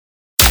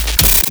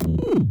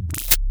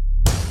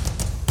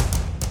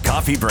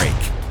Coffee Break,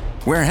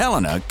 where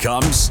Helena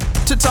comes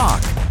to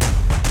talk.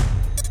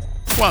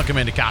 Welcome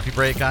into Coffee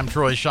Break. I'm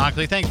Troy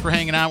Shockley. Thanks for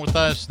hanging out with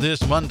us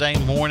this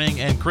Monday morning.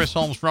 And Krys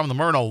Holmes from the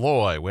Myrna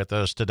Loy with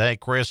us today.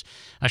 Krys,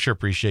 I sure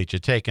appreciate you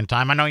taking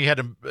time. I know you had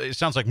to, it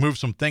sounds like, move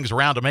some things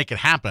around to make it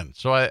happen.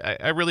 So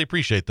I really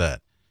appreciate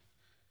that.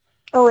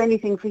 Oh,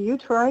 anything for you,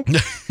 Troy?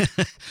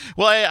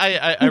 Well,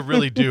 I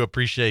really do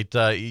appreciate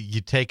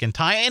you taking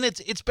time. And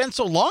it's been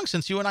so long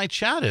since you and I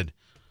chatted.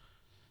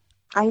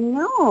 I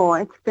know.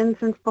 It's been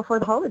since before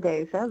the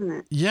holidays, hasn't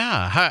it?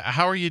 Yeah.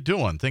 How are you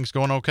doing? Things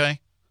going okay?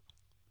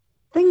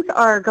 Things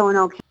are going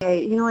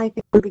okay. You know, I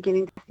think we're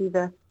beginning to see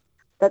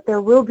that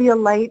there will be a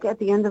light at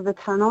the end of the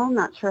tunnel.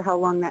 Not sure how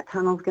long that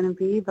tunnel is going to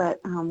be, but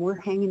we're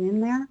hanging in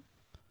there.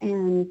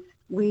 And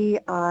we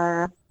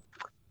are,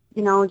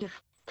 you know, just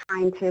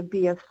trying to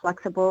be as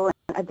flexible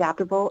and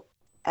adaptable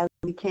as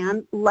we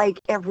can, like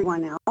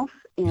everyone else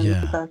in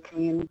the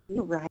community,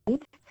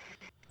 right?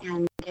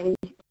 And getting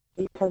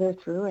each other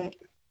through it.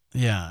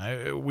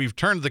 Yeah, we've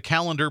turned the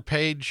calendar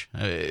page.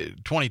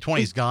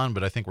 2020's gone,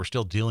 but I think we're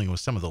still dealing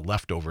with some of the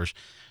leftovers.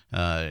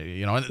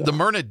 The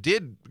Myrna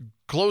did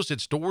close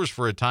its doors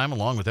for a time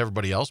along with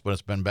everybody else, but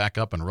it's been back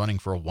up and running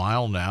for a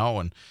while now.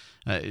 And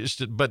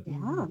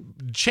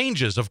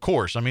changes, of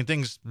course. I mean,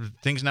 things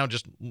now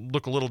just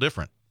look a little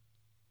different.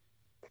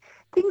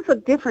 Things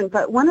look different,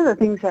 but one of the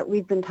things that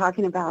we've been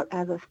talking about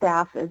as a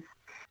staff is,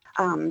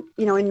 in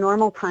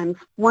normal times,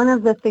 one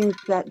of the things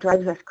that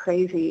drives us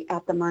crazy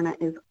at the Myrna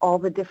is all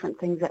the different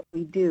things that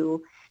we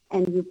do,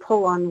 and you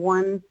pull on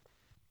one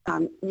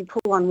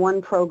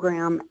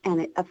program,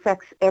 and it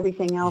affects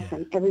everything else,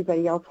 and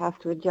everybody else has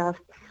to adjust.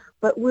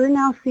 But we're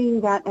now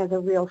seeing that as a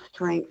real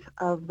strength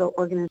of the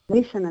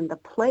organization and the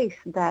place,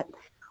 that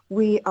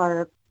we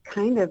are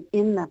kind of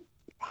in the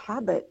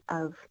habit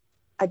of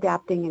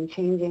adapting and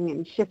changing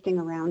and shifting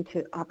around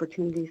to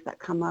opportunities that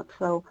come up.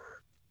 So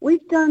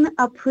we've done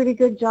a pretty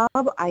good job,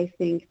 I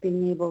think,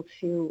 being able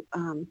to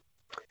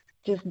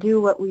just do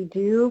what we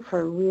do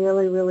for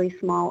really, really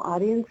small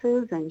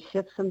audiences and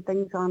shift some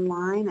things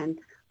online, and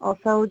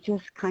also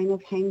just kind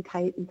of hang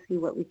tight and see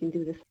what we can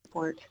do to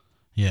support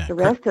the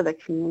rest of the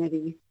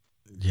community.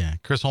 Yeah,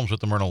 Krys Holmes with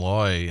the Myrna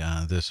Loy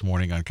this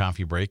morning on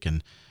Coffee Break.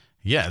 And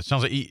yeah, it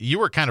sounds like you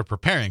were kind of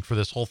preparing for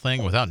this whole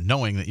thing without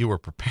knowing that you were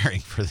preparing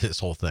for this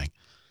whole thing.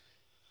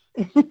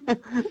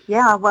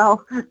 Yeah,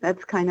 well,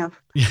 that's kind of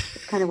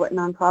what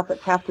nonprofits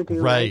have to do.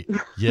 Right.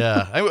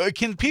 Yeah.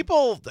 Can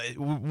people,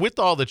 with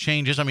all the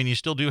changes, I mean, you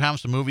still do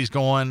have some movies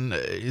going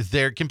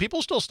there. Can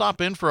people still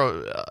stop in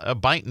for a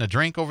bite and a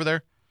drink over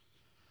there?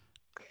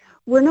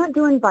 We're not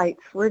doing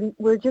bites.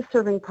 We're just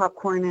serving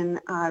popcorn and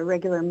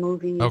regular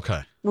movie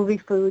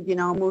food,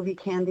 movie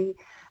candy,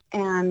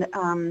 and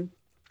of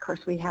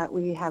course we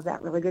have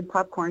that really good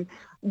popcorn.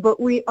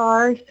 But we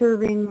are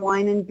serving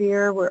wine and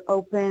beer. We're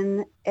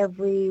open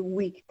every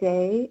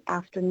weekday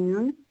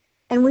afternoon,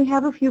 and we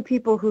have a few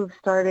people who've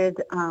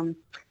started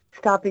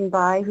stopping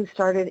by, who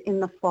started in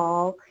the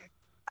fall,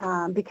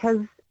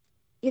 because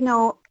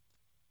not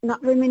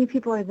very many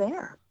people are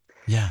there.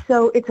 Yeah.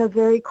 So it's a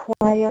very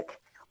quiet,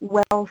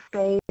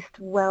 well-spaced,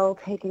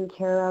 well-taken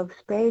care of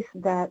space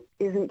that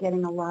isn't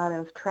getting a lot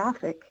of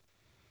traffic.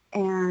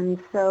 And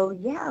so,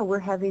 we're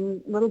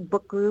having little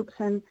book groups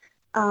and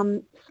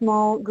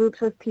small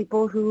groups of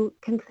people who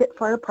can sit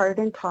far apart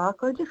and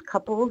talk, or just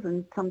couples,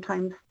 and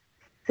sometimes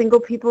single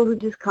people who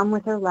just come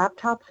with their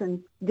laptops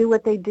and do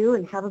what they do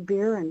and have a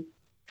beer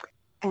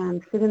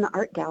and sit in the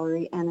art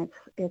gallery. And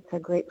it's a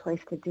great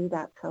place to do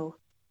that. So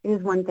it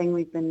is one thing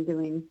we've been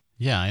doing.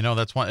 Yeah, I know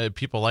that's why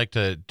people like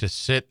to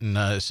sit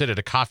at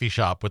a coffee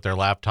shop with their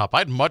laptop.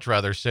 I'd much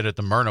rather sit at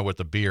the Myrna with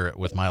a beer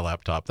with my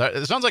laptop.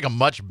 It sounds like a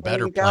much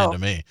better plan to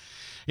me.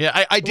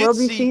 Yeah, I did we'll see.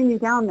 We'll be seeing you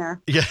down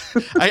there. Yeah,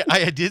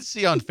 I did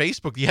see on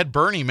Facebook you had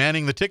Bernie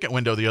manning the ticket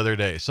window the other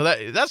day, so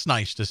that's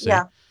nice to see.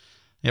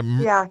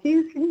 Yeah,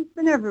 he's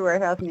been everywhere,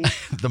 hasn't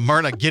he? The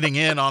Myrna getting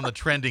in on the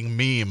trending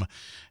meme.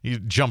 You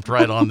jumped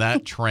right on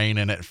that train,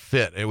 and it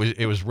fit. It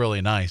was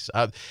really nice.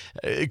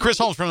 Krys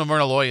Holmes from the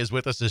Myrna Loy is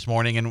with us this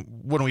morning, and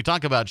when we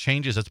talk about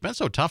changes, it's been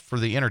so tough for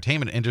the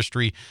entertainment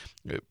industry,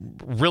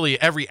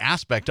 really every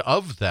aspect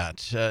of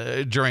that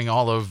during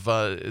all of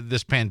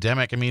this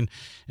pandemic. I mean,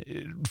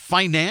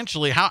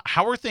 financially, how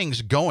are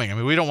things going? I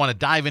mean, we don't want to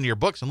dive into your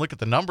books and look at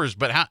the numbers,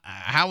 but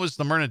how is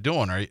the Myrna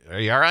doing? Are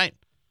you all right?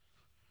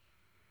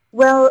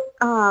 Well,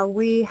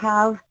 we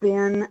have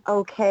been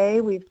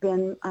okay. We've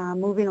been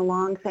moving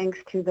along thanks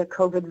to the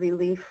COVID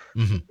relief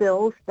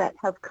bills that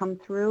have come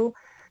through,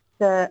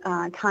 the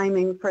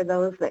timing for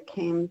those that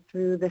came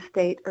through the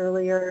state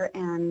earlier,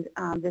 and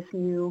this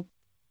new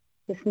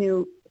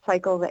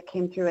cycle that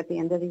came through at the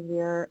end of the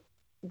year.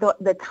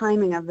 The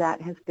timing of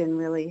that has been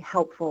really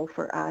helpful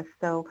for us.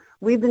 So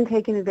we've been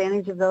taking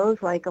advantage of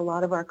those, like a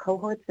lot of our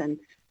cohorts, and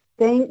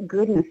thank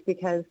goodness,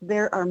 because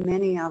there are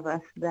many of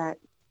us that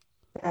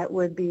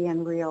would be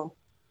in real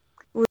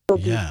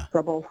deep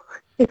trouble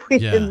if we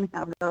didn't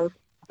have those.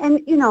 And,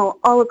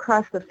 all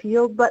across the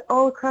field, but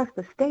all across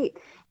the state,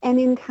 and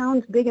in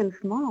towns big and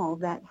small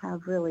that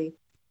have really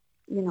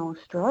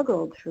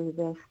struggled through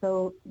this.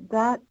 So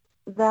that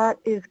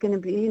is going to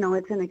be,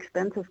 it's an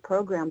expensive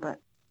program, but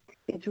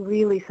it's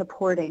really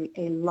supporting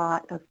a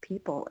lot of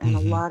people and a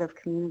lot of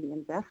community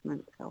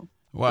investment. So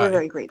we're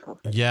very grateful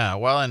for that. Yeah,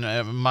 well,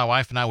 and my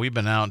wife and I, we've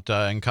been out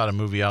and caught a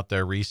movie out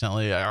there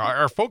recently.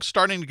 Are folks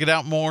starting to get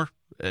out more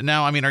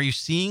now? I mean, are you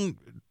seeing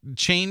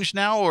change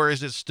now, or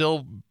is it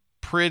still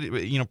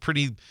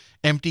pretty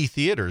empty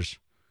theaters?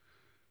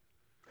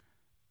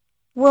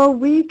 Well,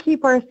 we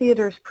keep our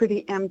theaters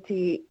pretty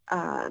empty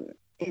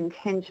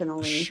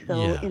intentionally. So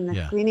in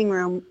the screening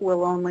room,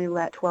 we'll only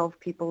let 12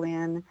 people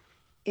in.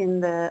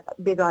 In the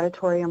big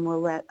auditorium, we'll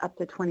let up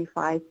to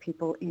 25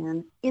 people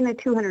in a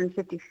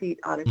 250-seat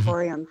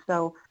auditorium.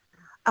 So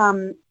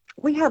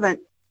we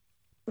haven't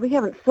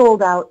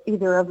sold out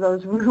either of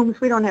those rooms.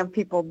 We don't have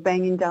people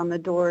banging down the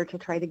door to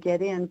try to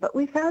get in, but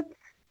we've had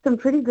some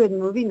pretty good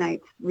movie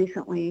nights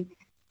recently.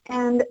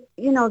 And,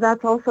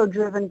 that's also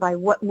driven by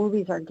what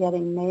movies are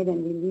getting made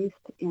and released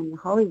in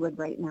Hollywood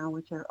right now,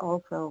 which are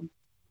also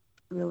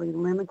really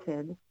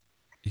limited.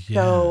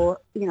 Yeah. So,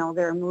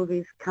 there are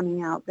movies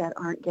coming out that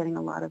aren't getting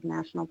a lot of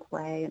national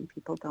play and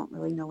people don't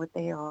really know what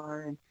they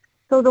are. And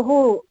so the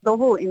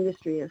whole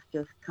industry is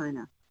just kind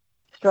of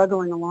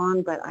struggling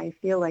along, but I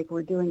feel like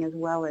we're doing as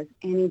well as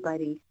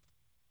anybody.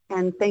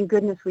 And thank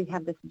goodness we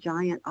have this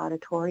giant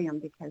auditorium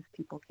because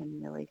people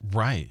can really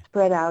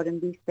spread out and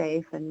be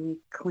safe, and we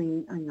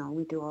clean,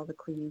 we do all the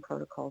cleaning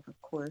protocols, of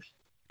course.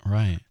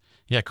 Right.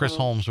 Yeah, Krys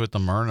Holmes with the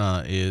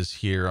Myrna is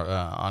here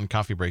on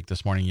Coffee Break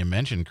this morning. You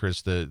mentioned,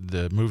 Krys,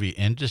 the movie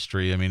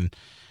industry. I mean,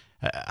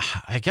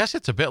 I guess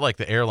it's a bit like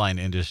the airline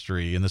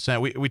industry in the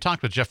sense we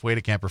talked with Jeff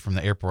Wadekamper from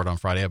the airport on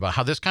Friday about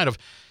how this kind of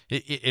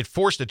it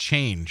forced a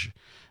change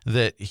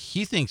that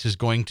he thinks is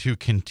going to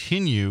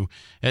continue,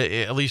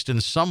 at least in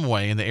some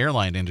way, in the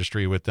airline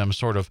industry, with them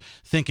sort of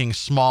thinking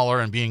smaller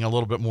and being a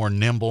little bit more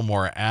nimble,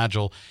 more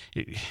agile.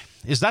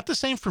 Is that the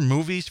same for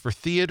movies, for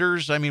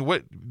theaters? I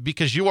mean,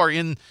 because you are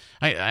in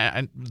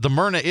the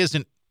Myrna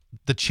isn't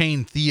the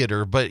chain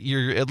theater, but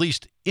you're at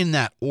least in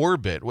that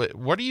orbit.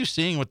 What are you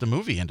seeing with the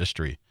movie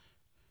industry?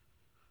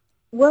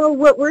 Well,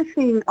 what we're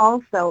seeing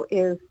also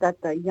is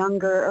that the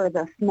younger or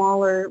the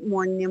smaller,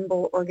 more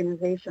nimble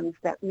organizations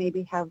that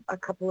maybe have a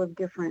couple of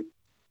different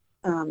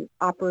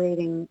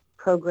operating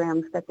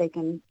programs that they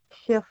can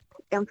shift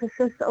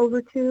emphasis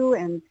over to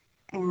and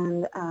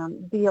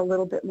be a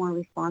little bit more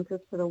responsive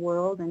to the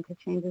world and to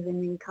changes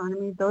in the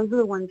economy, those are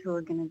the ones who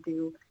are going to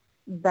do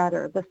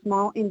better. The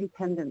small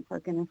independents are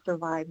going to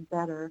survive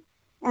better.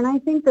 And I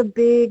think the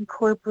big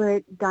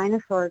corporate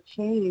dinosaur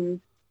chains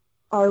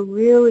are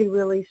really,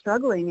 really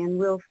struggling, and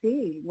we'll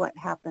see what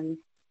happens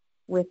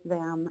with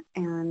them.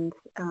 And,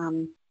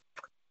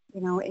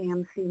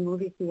 AMC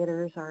movie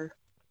theaters are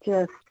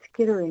just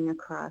skittering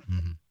across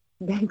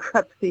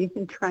bankruptcy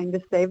and trying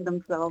to save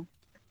themselves.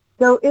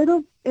 So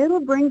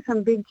it'll bring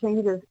some big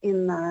changes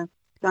in the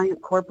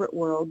giant corporate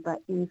world, but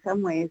in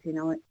some ways,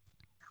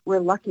 we're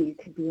lucky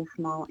to be a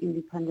small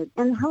independent.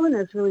 And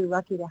Helena is really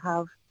lucky to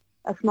have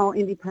a small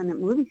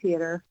independent movie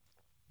theater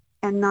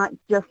and not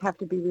just have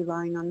to be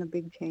relying on the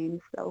big chains.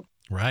 So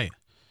right.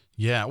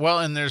 Yeah. Well,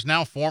 and there's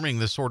now forming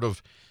this sort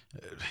of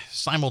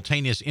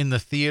simultaneous in the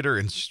theater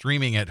and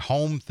streaming at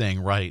home thing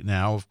right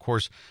now. Of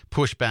course,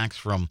 pushbacks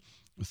from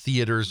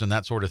theaters and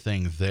that sort of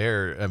thing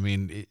there. I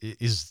mean,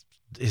 is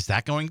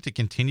that going to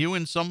continue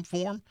in some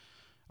form?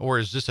 Or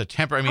is this a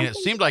temporary? I mean, it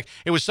seemed like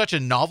it was such a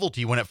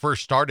novelty when it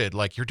first started,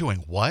 like you're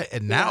doing what?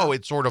 And now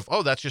it's sort of,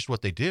 that's just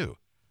what they do.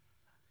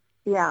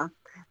 Yeah.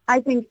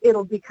 I think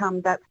it'll become,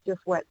 that's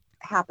just what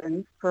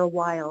happens for a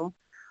while.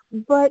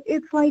 But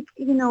it's like,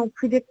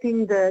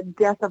 predicting the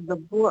death of the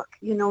book.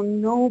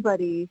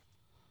 Nobody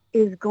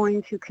is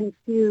going to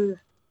confuse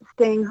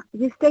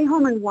you stay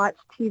home and watch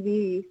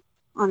TV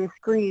on a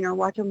screen or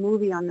watch a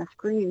movie on the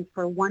screen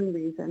for one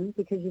reason,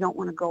 because you don't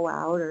want to go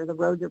out or the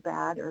roads are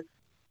bad or,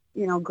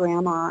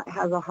 grandma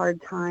has a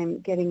hard time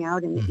getting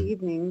out in the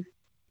evenings.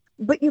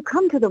 But you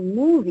come to the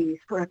movies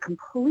for a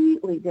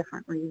completely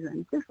different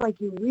reason. Just like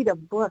you read a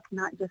book,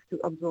 not just to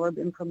absorb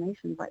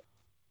information, but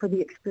for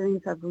the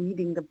experience of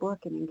reading the book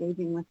and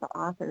engaging with the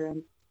author.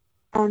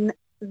 And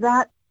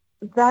that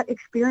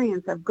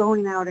experience of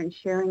going out and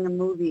sharing a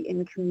movie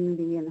in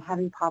community and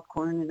having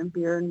popcorn and a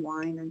beer and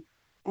wine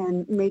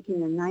and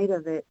making a night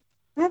of it,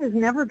 that is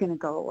never going to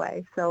go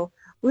away. So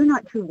we're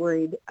not too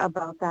worried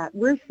about that.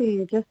 We're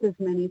seeing just as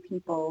many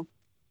people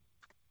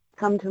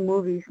come to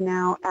movies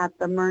now at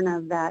the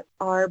Myrna that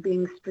are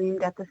being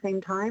streamed at the same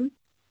time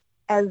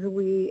as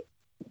we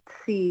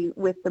see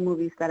with the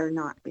movies that are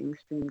not being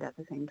streamed at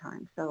the same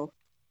time. So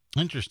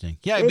interesting.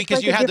 Yeah,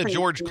 because you had the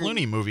George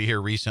Clooney movie here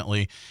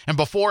recently, and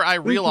before I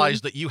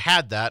realized that you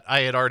had that,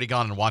 I had already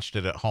gone and watched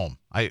it at home.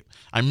 I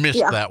missed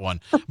that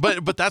one.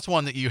 But that's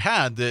one that you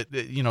had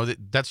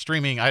that's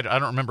streaming. I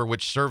don't remember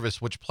which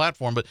service, which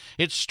platform, but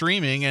it's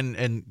streaming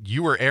and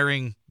you were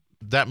airing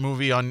that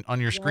movie on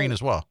your screen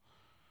as well.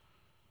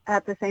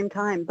 At the same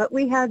time. But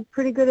we had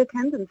pretty good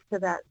attendance to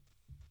that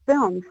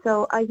film.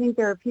 So I think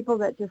there are people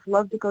that just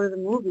love to go to the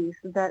movies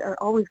that are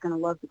always going to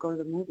love to go to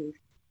the movies.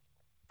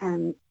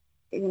 And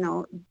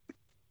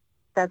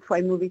that's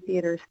why movie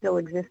theaters still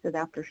existed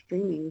after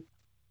streaming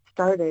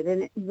started.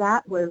 And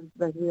that was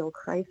the real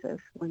crisis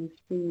when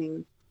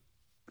streaming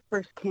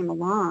first came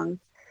along.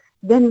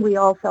 Then we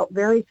all felt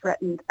very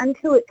threatened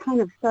until it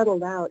kind of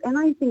settled out. And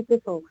I think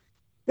this will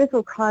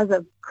cause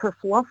a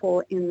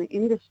kerfluffle in the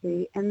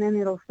industry, and then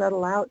it'll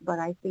settle out. But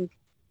I think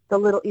the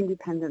little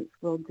independents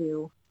will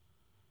do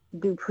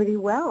pretty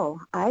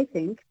well, I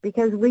think,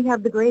 because we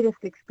have the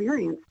greatest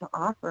experience to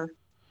offer.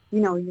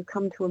 You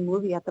come to a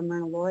movie at the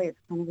Myrna Loy, it's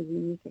kind of a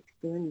unique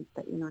experience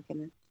that you're not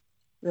going to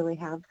really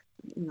have,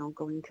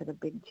 going to the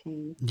big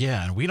chain.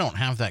 Yeah, and we don't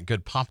have that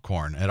good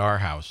popcorn at our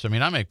house. I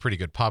mean, I make pretty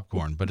good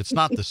popcorn, but it's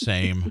not the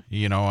same,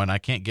 and I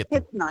can't get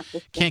It's not the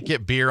same. Can't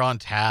get beer on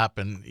tap,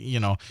 and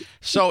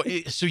so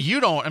you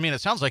don't. I mean, it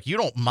sounds like you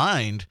don't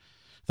mind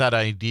that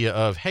idea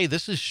of, hey,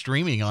 this is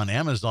streaming on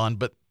Amazon,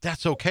 but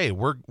that's okay.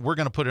 We're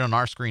going to put it on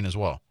our screen as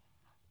well.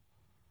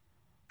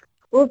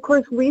 Well, of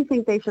course, we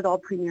think they should all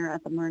premiere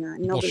at the Myrna,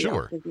 and nobody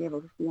sure. else should be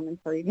able to see them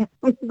until you get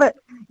them. But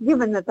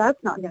given that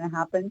that's not going to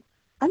happen,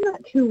 I'm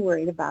not too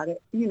worried about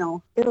it.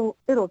 It'll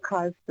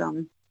cause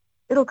some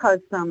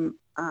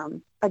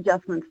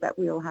adjustments that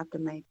we'll have to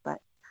make, but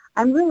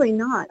I'm really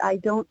not. I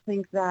don't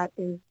think that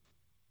is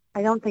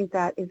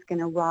going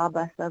to rob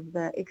us of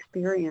the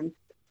experience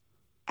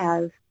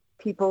as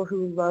people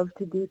who love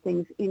to do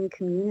things in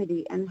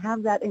community and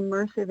have that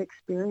immersive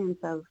experience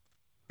of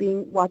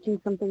watching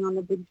something on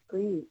the big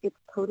screen. It's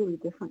totally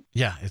different.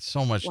 Yeah, it's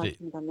so much.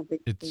 Watching it on the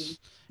big screen.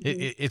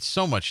 It's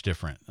so much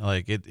different.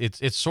 Like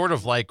it's sort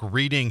of like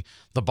reading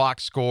the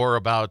box score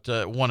about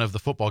one of the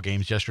football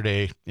games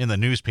yesterday in the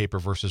newspaper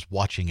versus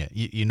watching it.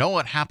 You know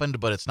what happened,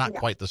 but it's not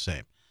quite the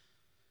same.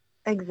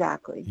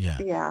 Exactly.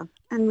 Yeah.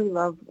 And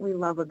we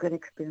love a good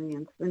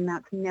experience, and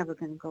that's never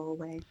going to go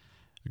away.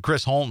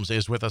 Krys Holmes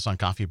is with us on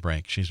Coffee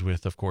Break. She's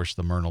with, of course,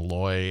 the Myrna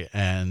Loy,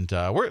 and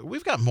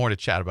we've got more to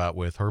chat about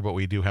with her, but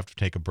we do have to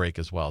take a break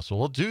as well. So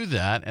we'll do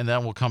that, and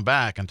then we'll come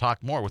back and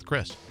talk more with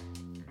Krys.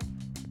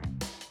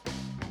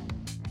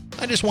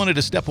 I just wanted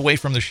to step away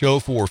from the show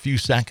for a few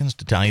seconds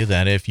to tell you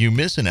that if you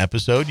miss an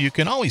episode, you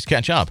can always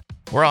catch up.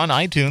 We're on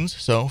iTunes,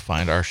 so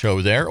find our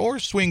show there or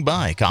swing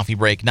by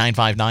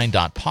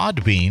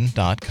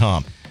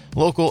coffeebreak959.podbean.com.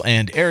 Local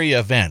and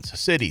area events,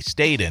 city,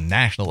 state, and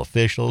national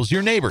officials,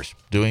 your neighbors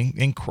doing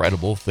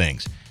incredible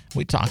things.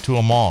 We talk to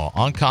them all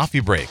on Coffee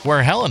Break,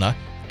 where Helena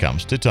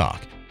comes to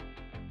talk.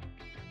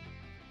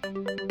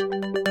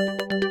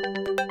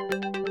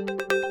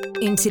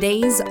 In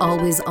today's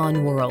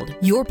always-on world,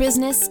 your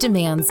business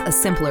demands a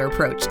simpler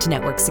approach to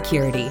network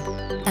security.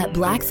 At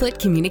Blackfoot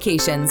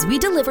Communications, we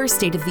deliver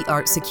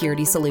state-of-the-art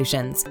security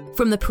solutions,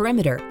 from the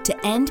perimeter to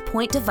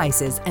endpoint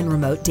devices and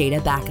remote data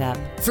backup,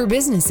 for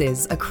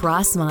businesses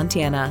across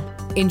Montana.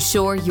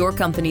 Ensure your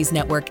company's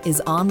network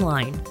is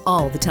online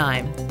all the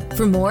time.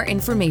 For more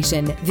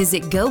information,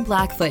 visit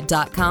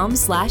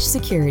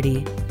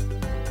goblackfoot.com/security.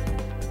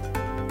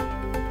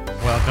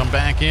 Welcome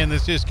back in.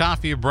 This is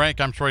Coffee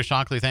Break. I'm Troy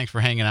Shockley. Thanks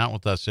for hanging out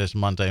with us this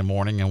Monday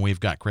morning. And we've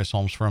got Krys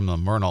Holmes from the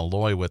Myrna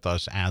Loy with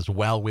us as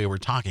well. We were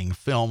talking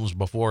films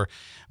before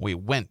we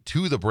went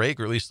to the break,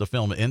 or at least the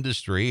film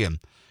industry. And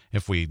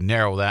if we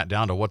narrow that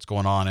down to what's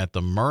going on at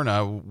the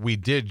Myrna, we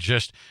did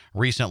just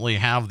recently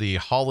have the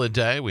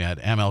holiday. We had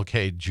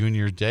MLK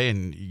Jr. Day,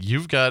 and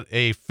you've got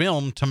a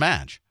film to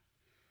match.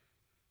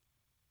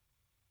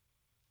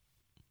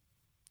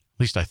 At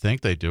least I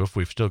think they do, if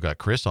we've still got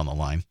Krys on the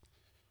line.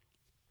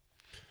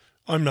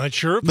 I'm not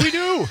sure if we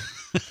do.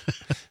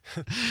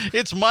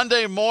 It's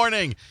Monday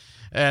morning,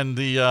 and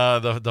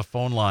the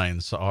phone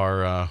lines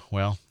are,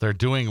 they're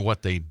doing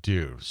what they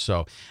do.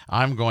 So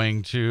I'm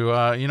going to,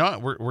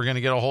 we're going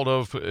to get a hold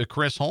of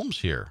Krys Holmes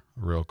here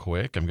real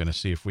quick. I'm going to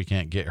see if we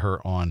can't get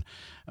her on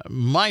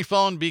my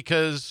phone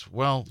because,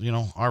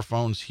 our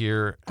phone's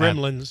here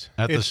Gremlins.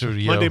 at the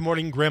studio. Monday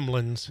morning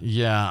gremlins.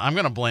 Yeah, I'm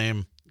going to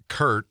blame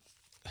Kurt.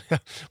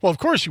 Well, of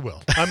course you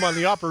will. I'm on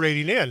the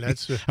operating end.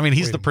 That's.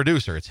 He's the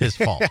producer. It's his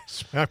fault.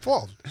 It's my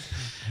fault.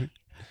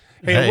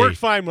 Hey, it worked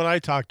fine when I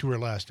talked to her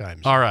last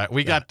time. So. All right,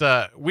 we've got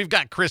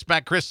Krys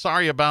back. Krys,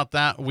 sorry about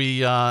that.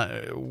 We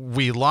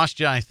lost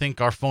you. I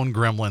think our phone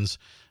gremlins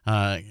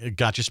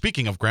got you.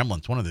 Speaking of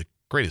gremlins, one of the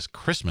greatest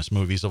Christmas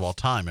movies of all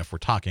time. If we're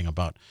talking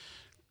about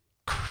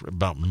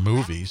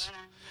movies.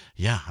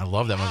 Yeah, I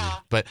love that movie.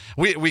 But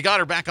we got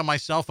her back on my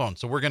cell phone,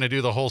 so we're going to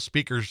do the whole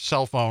speaker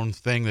cell phone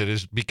thing that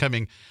is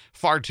becoming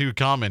far too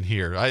common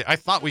here. I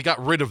thought we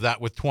got rid of that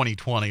with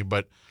 2020,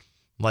 but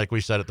like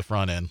we said at the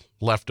front end,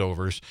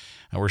 leftovers,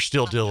 and we're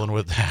still dealing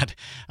with that.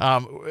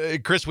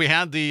 Krys, we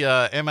had the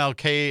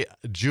MLK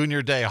Jr.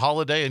 Day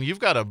holiday, and you've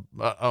got a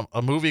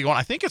movie going.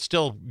 I think it's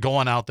still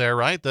going out there,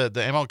 right? The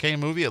MLK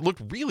movie. It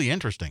looked really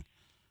interesting.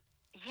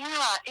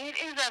 Yeah, it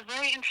is a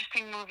very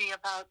interesting movie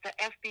about the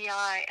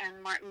FBI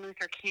and Martin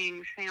Luther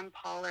King, Sam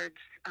Pollard's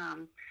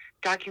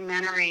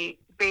documentary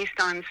based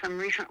on some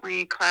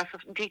recently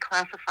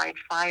declassified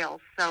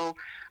files. So,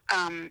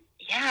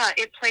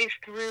 it plays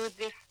through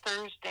this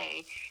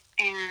Thursday,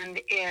 and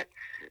it's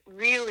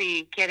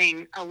really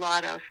getting a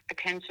lot of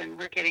attention.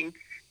 We're getting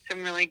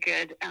some really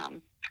good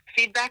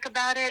feedback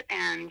about it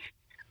and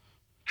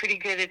pretty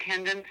good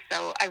attendance.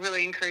 So I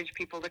really encourage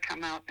people to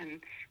come out and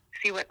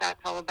see what that's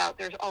all about.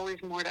 There's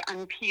always more to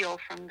unpeel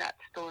from that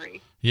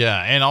story.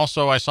 Yeah, and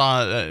also I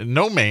saw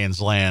No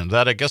Man's Land.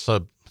 That I guess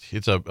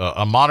it's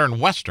a modern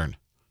Western.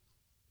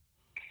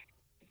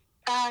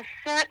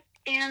 Set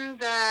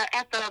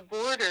at the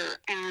border,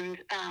 and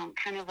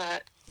kind of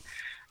a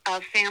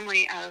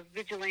family of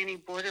vigilante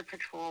border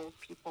patrol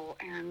people.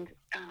 And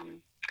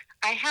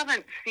I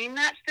haven't seen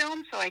that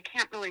film, so I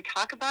can't really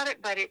talk about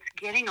it. But it's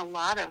getting a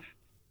lot of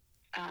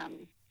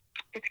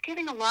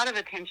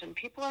attention.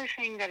 People are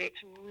saying that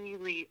it's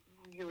really,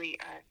 really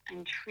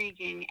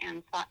intriguing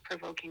and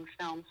thought-provoking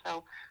film.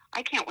 So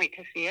I can't wait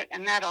to see it.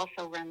 And that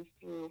also runs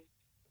through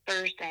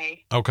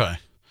Thursday. Okay.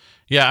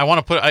 Yeah, I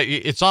want to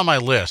it's on my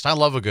list. I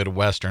love a good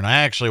Western. I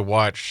actually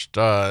watched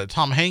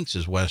Tom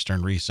Hanks'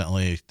 Western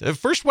recently. The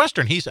first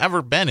Western he's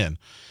ever been in.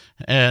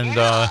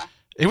 And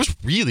it was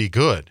really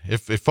good.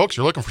 If folks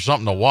are looking for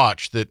something to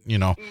watch, that's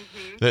a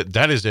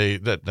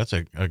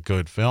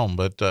good film.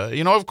 But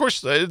of course,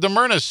 the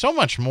Myrna is so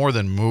much more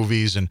than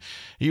movies, and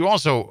you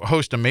also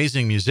host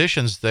amazing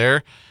musicians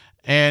there.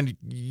 And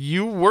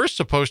you were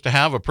supposed to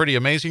have a pretty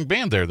amazing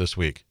band there this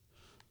week.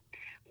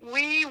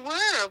 We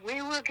were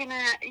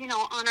gonna,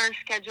 on our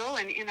schedule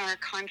and in our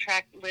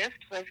contract list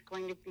was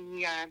going to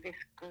be this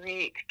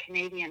great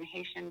Canadian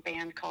Haitian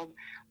band called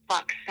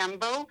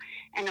Sembo,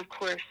 and of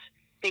course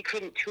they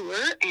couldn't tour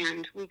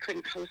and we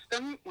couldn't host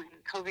them when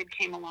COVID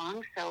came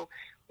along, so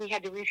we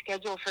had to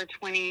reschedule for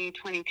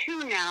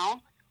 2022 now.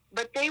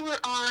 But they were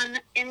on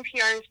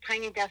NPR's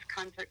Tiny Desk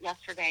concert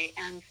yesterday,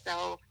 and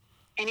so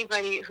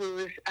anybody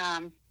who's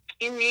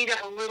in need of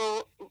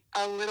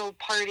a little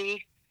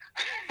party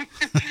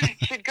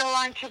should go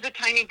on to the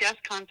Tiny Desk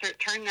concert,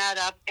 turn that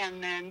up,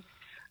 and then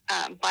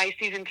buy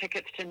season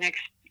tickets to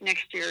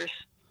next year's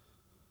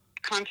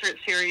concert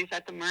series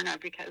at the Myrna,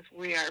 because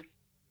we are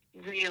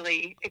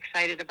really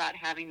excited about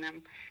having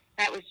them.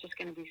 That was just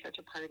going to be such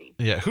a party.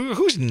 Yeah,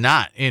 who's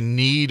not in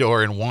need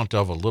or in want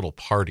of a little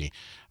party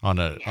on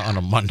a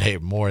Monday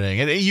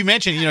morning? And you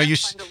mentioned, fun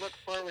to look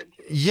forward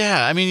to.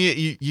 Yeah, I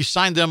mean, you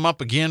signed them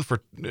up again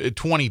for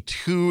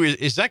 22.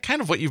 Is that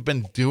kind of what you've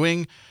been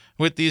doing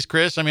with these,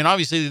 Krys? I mean,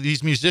 obviously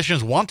these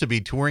musicians want to be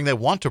touring, they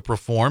want to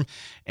perform,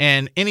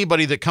 and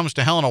anybody that comes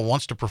to Helena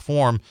wants to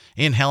perform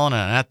in Helena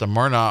and at the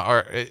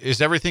Myrna. Is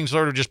everything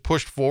sort of just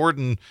pushed forward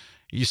and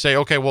you say,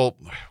 okay, well,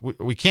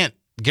 we can't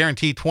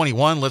guarantee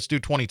 21, let's do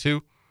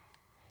 22?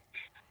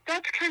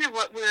 That's kind of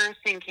what we're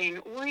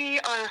thinking. We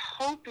are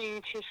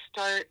hoping to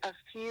start a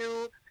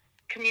few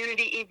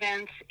community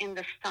events in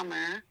the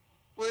summer.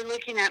 We're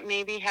looking at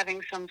maybe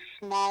having some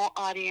small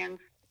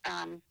audience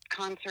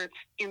concerts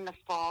in the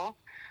fall.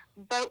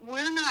 But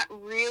we're not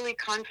really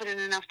confident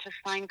enough to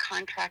sign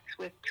contracts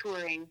with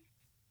touring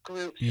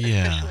groups,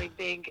 especially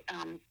big,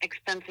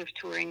 expensive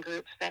touring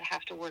groups that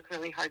have to work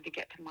really hard to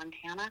get to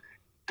Montana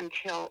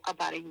until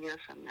about a year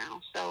from now.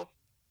 So,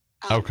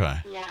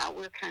 yeah,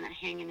 we're kind of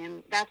hanging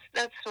in. That's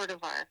sort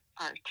of our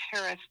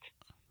terrorist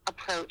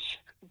approach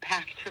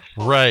back to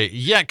full. Right.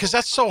 Yeah, because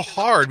that's so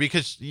hard,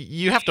 because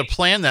you have to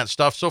plan that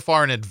stuff so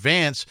far in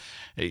advance,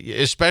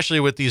 especially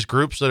with these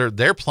groups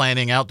they're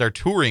planning out their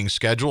touring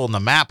schedule, and the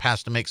map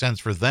has to make sense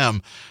for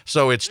them.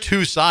 So it's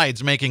two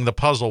sides making the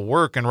puzzle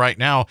work, and right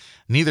now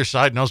neither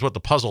side knows what the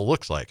puzzle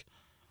looks like.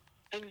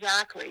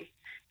 Exactly.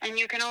 And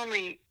you can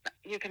only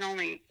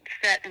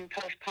set and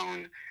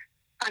postpone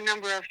a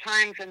number of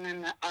times, and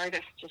then the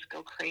artists just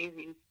go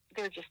crazy.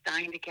 They're just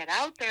dying to get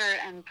out there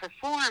and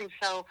perform.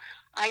 So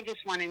I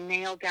just want to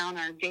nail down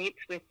our dates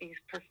with these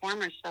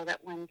performers so that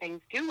when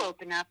things do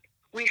open up,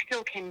 we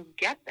still can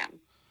get them.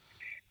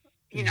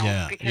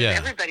 Because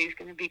everybody's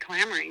going to be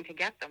clamoring to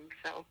get them.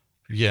 So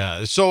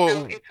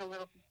so it's a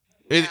little.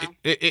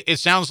 It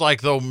sounds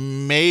like, though,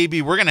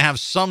 maybe we're going to have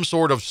some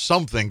sort of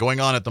something going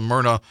on at the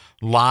Myrna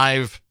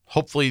live,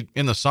 hopefully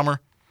in the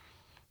summer.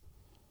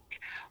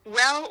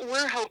 Well,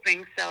 we're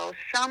hoping so,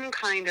 some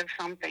kind of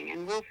something,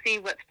 and we'll see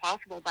what's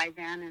possible by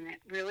then. And it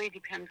really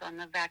depends on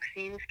the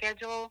vaccine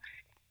schedule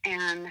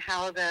and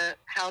how the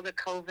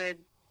COVID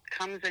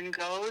comes and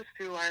goes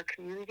through our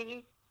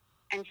community,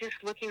 and just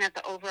looking at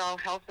the overall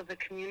health of the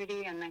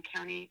community and the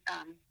county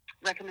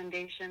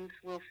recommendations.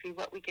 We'll see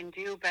what we can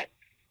do. But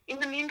in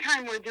the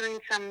meantime, we're doing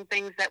some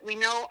things that we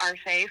know are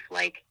safe,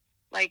 like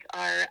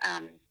our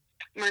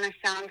Myrna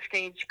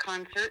Soundstage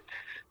concerts.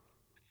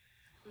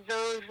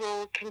 Those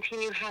will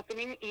continue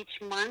happening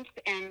each month,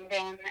 and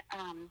then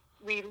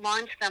we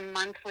launch them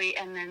monthly,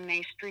 and then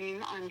they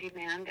stream on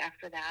demand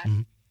after that.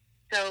 Mm-hmm.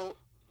 So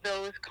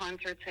those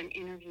concerts and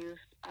interviews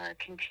are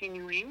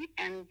continuing,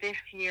 and this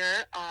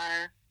year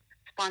are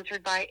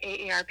sponsored by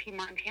AARP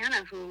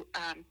Montana, who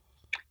are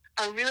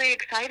really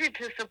excited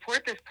to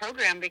support this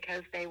program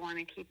because they want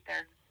to keep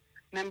their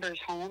members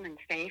home and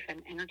safe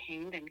and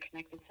entertained and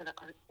connected to the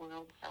art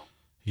world. So.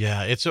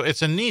 Yeah, it's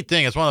a neat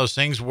thing. It's one of those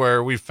things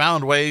where we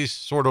found ways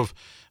sort of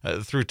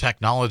through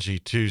technology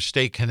to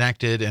stay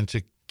connected and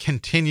to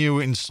continue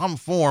in some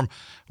form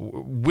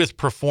with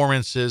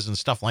performances and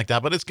stuff like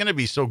that. But it's going to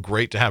be so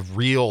great to have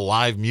real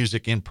live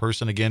music in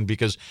person again,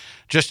 because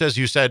just as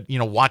you said,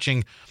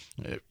 watching,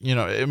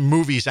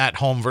 movies at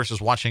home versus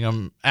watching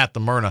them at the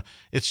Myrna,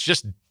 it's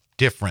just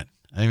different.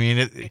 I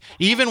mean,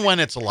 even when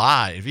it's a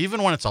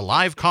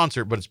live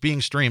concert, but it's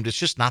being streamed, it's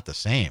just not the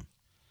same.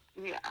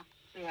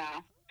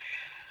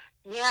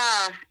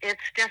 Yeah,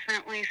 it's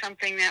definitely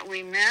something that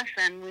we miss,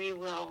 and we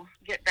will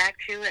get back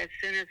to as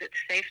soon as it's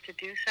safe to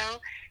do so.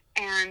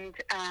 And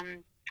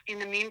in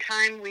the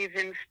meantime, we've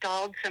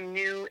installed some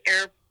new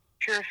air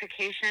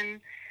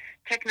purification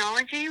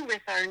technology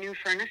with our new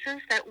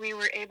furnaces that we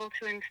were able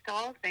to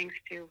install thanks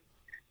to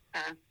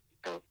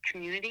the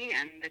community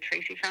and the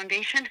Tracy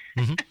Foundation.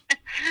 Mm-hmm.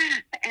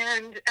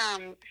 And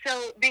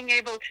so being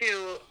able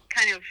to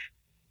kind of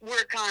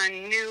work on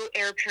new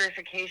air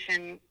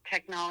purification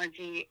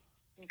technology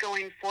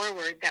going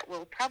forward, that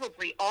will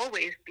probably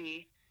always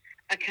be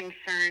a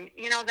concern.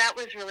 That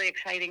was really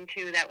exciting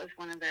too. That was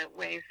one of the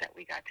ways that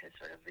we got to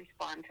sort of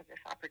respond to this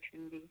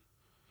opportunity.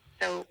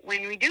 So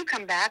when we do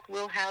come back,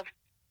 we'll have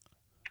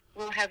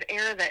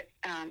air that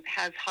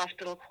has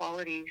hospital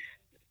quality,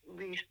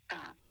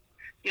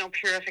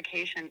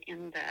 purification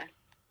in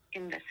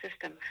the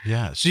system.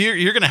 Yeah. So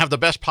you're going to have the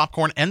best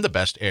popcorn and the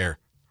best air.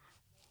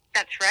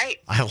 That's right.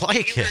 I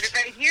like it. You heard it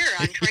right here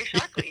on Troy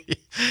Shockley.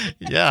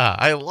 Yeah,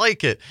 I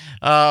like it.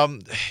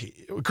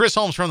 Krys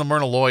Holmes from the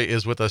Myrna Loy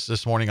is with us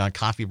this morning on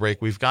Coffee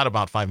Break. We've got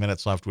about 5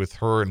 minutes left with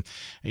her. And,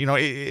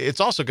 it's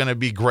also going to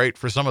be great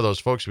for some of those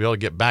folks to be able to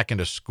get back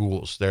into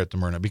schools there at the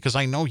Myrna, because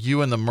I know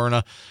you and the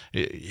Myrna,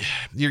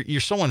 you're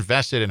so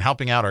invested in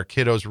helping out our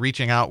kiddos,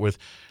 reaching out with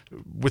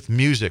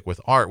music, with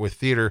art, with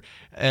theater.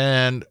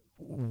 And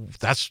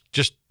that's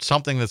just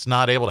something that's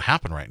not able to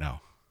happen right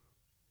now.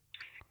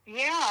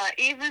 Yeah,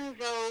 even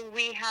though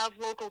we have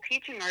local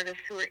teaching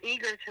artists who are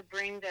eager to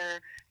bring their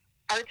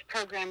arts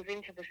programs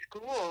into the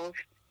schools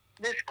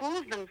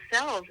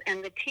themselves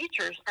and the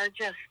teachers are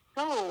just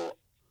so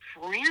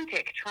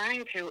frantic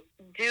trying to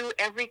do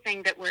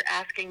everything that we're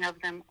asking of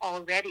them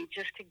already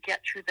just to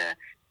get through the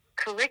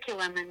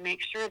curriculum and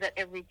make sure that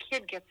every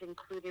kid gets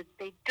included.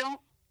 They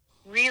don't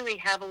really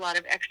have a lot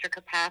of extra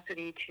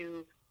capacity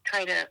to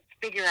try to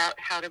figure out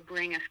how to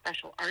bring a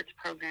special arts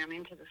program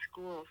into the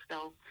school.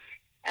 So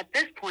at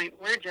this point,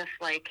 we're just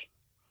like,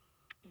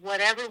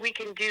 whatever we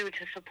can do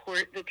to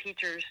support the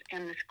teachers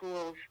and the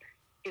schools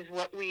is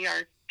what we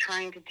are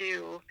trying to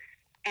do.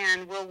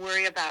 And we'll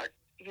worry about,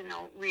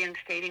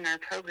 reinstating our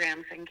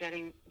programs and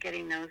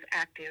getting those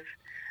active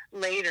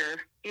later,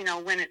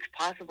 when it's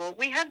possible.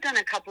 We have done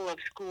a couple of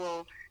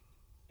school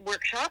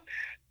workshops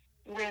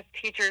with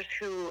teachers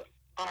who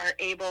are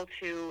able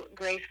to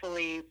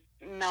gracefully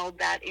meld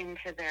that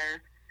into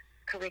their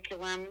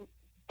curriculum,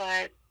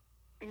 but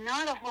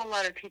not a whole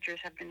lot of teachers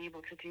have been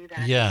able to do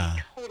that. Yeah.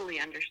 I totally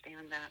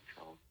understand that.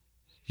 So.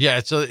 Yeah,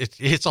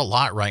 it's a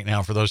lot right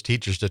now for those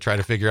teachers to try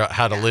to figure out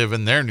how to live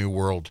in their new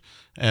world,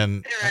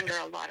 and they're under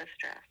a lot of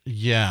stress.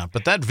 Yeah,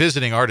 but that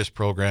visiting artist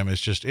program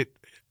is just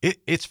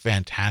it's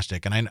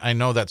fantastic, and I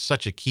know that's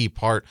such a key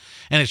part.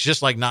 And it's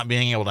just like not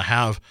being able to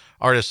have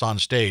artists on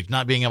stage,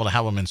 not being able to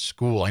have them in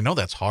school. I know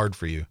that's hard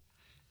for you.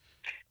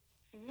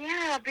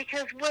 Yeah,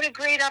 because what a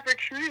great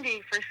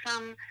opportunity for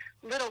some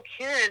little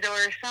kid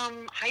or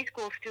some high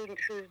school student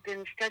who's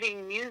been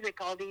studying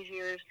music all these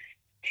years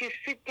to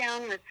sit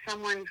down with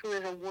someone who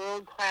is a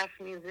world-class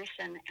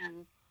musician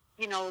and,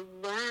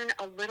 learn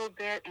a little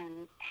bit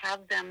and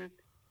have them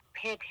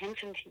pay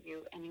attention to you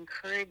and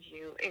encourage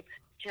you. It's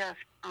just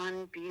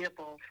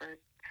unbeatable for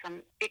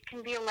some. It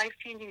can be a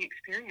life-changing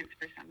experience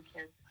for some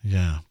kids.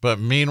 Yeah, but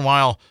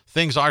meanwhile,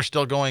 things are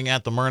still going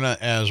at the Myrna.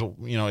 As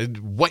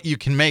what you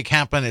can make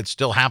happen, it's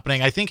still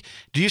happening. I think,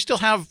 do you still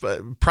have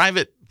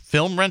private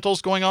film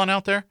rentals going on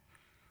out there?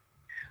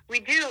 We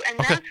do, and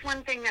Okay. That's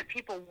one thing that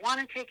people want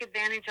to take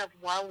advantage of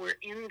while we're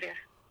in this,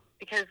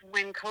 because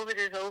when COVID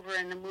is over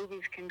and the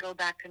movies can go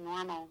back to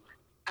normal,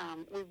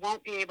 we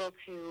won't be able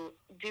to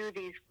do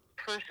these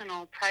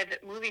personal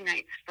private movie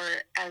nights for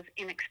as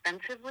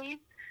inexpensively.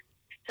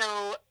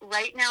 So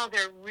right now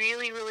they're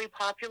really, really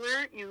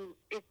popular.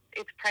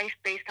 It's priced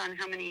based on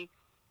how many,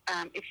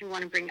 if you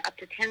want to bring up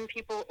to 10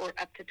 people or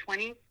up to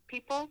 20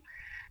 people.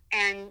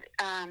 And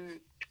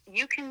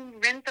you can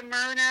rent the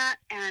Myrna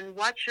and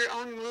watch your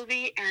own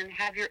movie and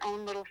have your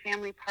own little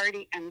family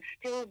party and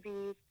still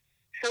be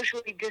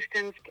socially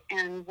distanced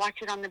and watch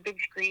it on the big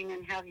screen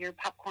and have your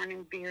popcorn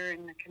and beer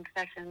and the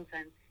concessions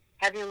and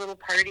have your little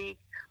party.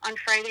 On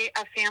Friday,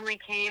 a family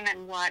came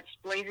and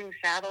watched Blazing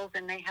Saddles,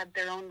 and they had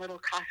their own little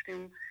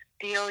costume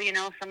deal.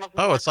 Some of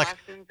them wore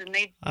costumes, and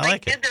they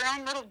did their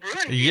own little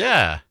brewing deal.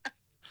 Yeah,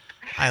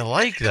 I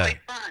like that. Really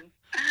fun.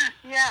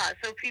 Yeah,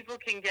 so people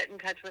can get in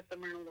touch with the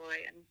Myrna Loy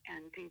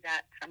and do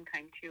that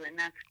sometime too, and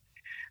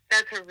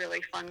that's a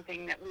really fun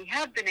thing that we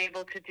have been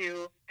able to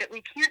do that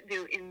we can't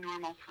do in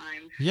normal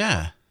times.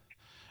 Yeah,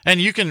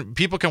 and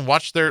people can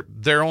watch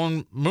their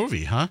own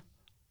movie, huh?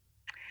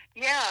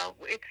 Yeah,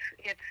 it's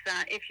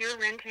if you're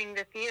renting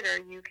the theater,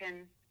 you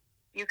can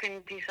you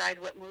can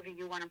decide what movie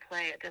you want to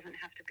play. It doesn't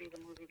have to be the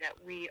movie that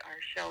we are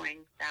showing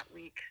that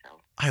week. So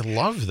I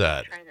love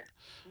that. try that.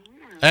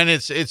 And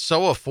it's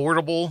so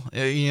affordable.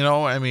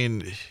 I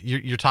mean,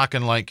 you're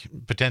talking like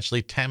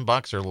potentially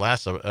 $10 or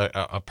less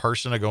a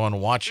person to go and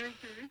watch,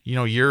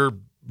 your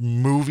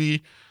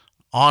movie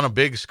on a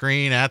big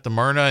screen at the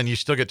Myrna, and you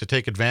still get to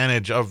take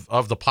advantage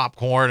of the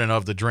popcorn and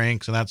of the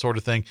drinks and that sort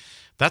of thing.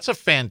 That's a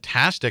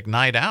fantastic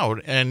night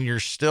out, and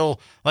you're still,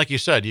 like you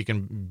said, you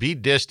can be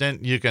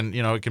distant. You can,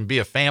 it can be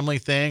a family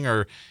thing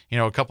or,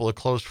 a couple of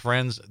close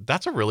friends.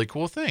 That's a really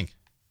cool thing.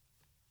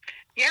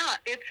 Yeah,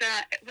 it's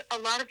a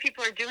lot of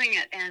people are doing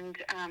it, and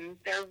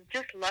they're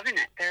just loving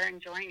it. They're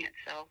enjoying it.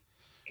 So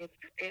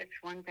it's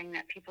one thing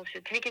that people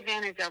should take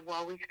advantage of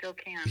while we still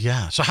can.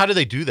 Yeah. So how do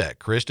they do that,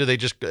 Krys? Do they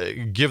just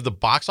give the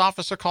box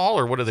office a call,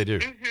 or what do they do?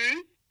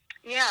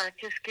 Yeah,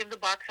 just give the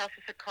box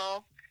office a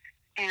call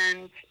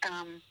and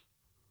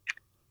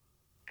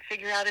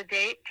figure out a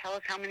date. Tell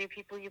us how many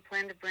people you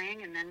plan to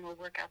bring, and then we'll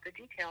work out the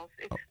details.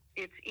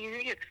 It's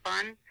easy. It's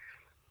fun,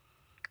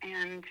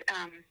 and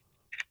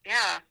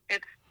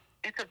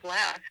it's a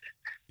blast.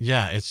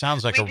 Yeah, it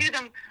sounds like we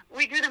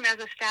do them as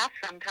a staff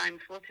sometimes.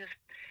 We'll just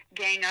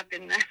gang up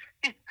in the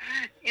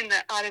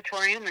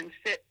auditorium and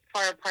sit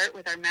far apart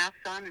with our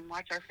masks on and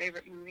watch our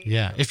favorite movies.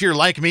 Yeah, if you're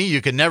like me, you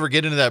can never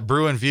get into that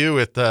Bruin View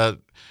at the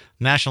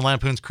National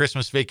Lampoon's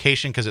Christmas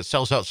Vacation because it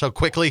sells out so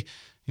quickly.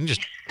 You can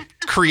just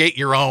create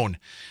your own.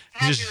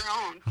 Have your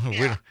own.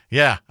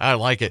 Yeah, I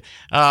like it.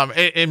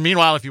 And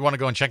meanwhile, if you want to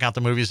go and check out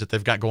the movies that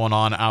they've got going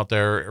on out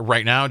there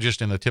right now,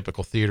 just in the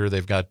typical theater,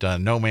 they've got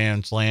No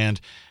Man's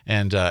Land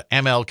and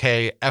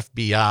MLK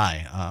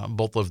FBI,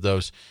 both of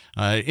those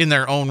in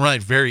their own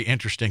right. Very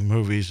interesting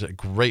movies,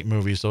 great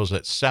movies. Those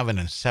at 7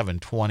 and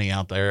 7:20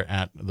 out there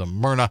at the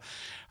Myrna.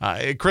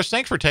 Krys,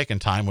 thanks for taking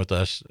time with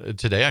us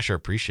today. I sure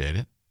appreciate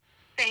it.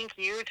 Thank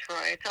you, Troy.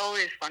 It's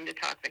always fun to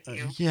talk with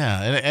you.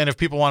 Yeah, and if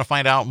people want to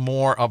find out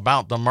more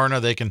about the Myrna,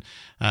 they can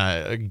go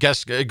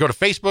to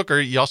Facebook, or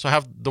you also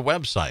have the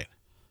website.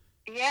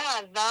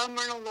 Yeah,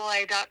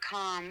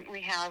 themyrnaloy.com.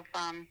 We have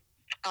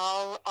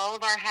all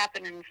of our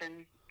happenings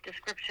and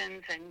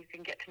descriptions, and you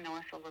can get to know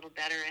us a little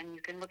better, and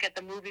you can look at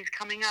the movies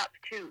coming up,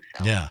 too.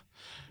 So, yeah,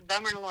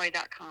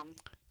 themyrnaloy.com.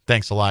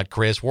 Thanks a lot,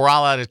 Krys. We're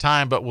all out of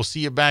time, but we'll see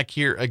you back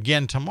here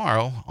again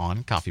tomorrow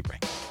on Coffee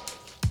Break.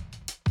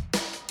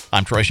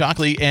 I'm Troy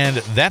Shockley, and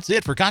that's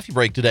it for Coffee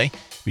Break today.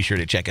 Be sure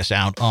to check us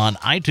out on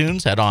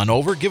iTunes. Head on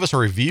over, give us a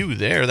review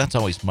there. That's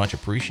always much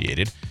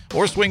appreciated.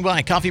 Or swing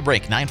by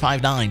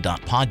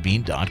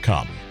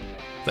coffeebreak959.podbean.com.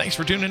 Thanks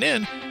for tuning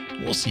in.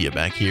 We'll see you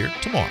back here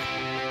tomorrow.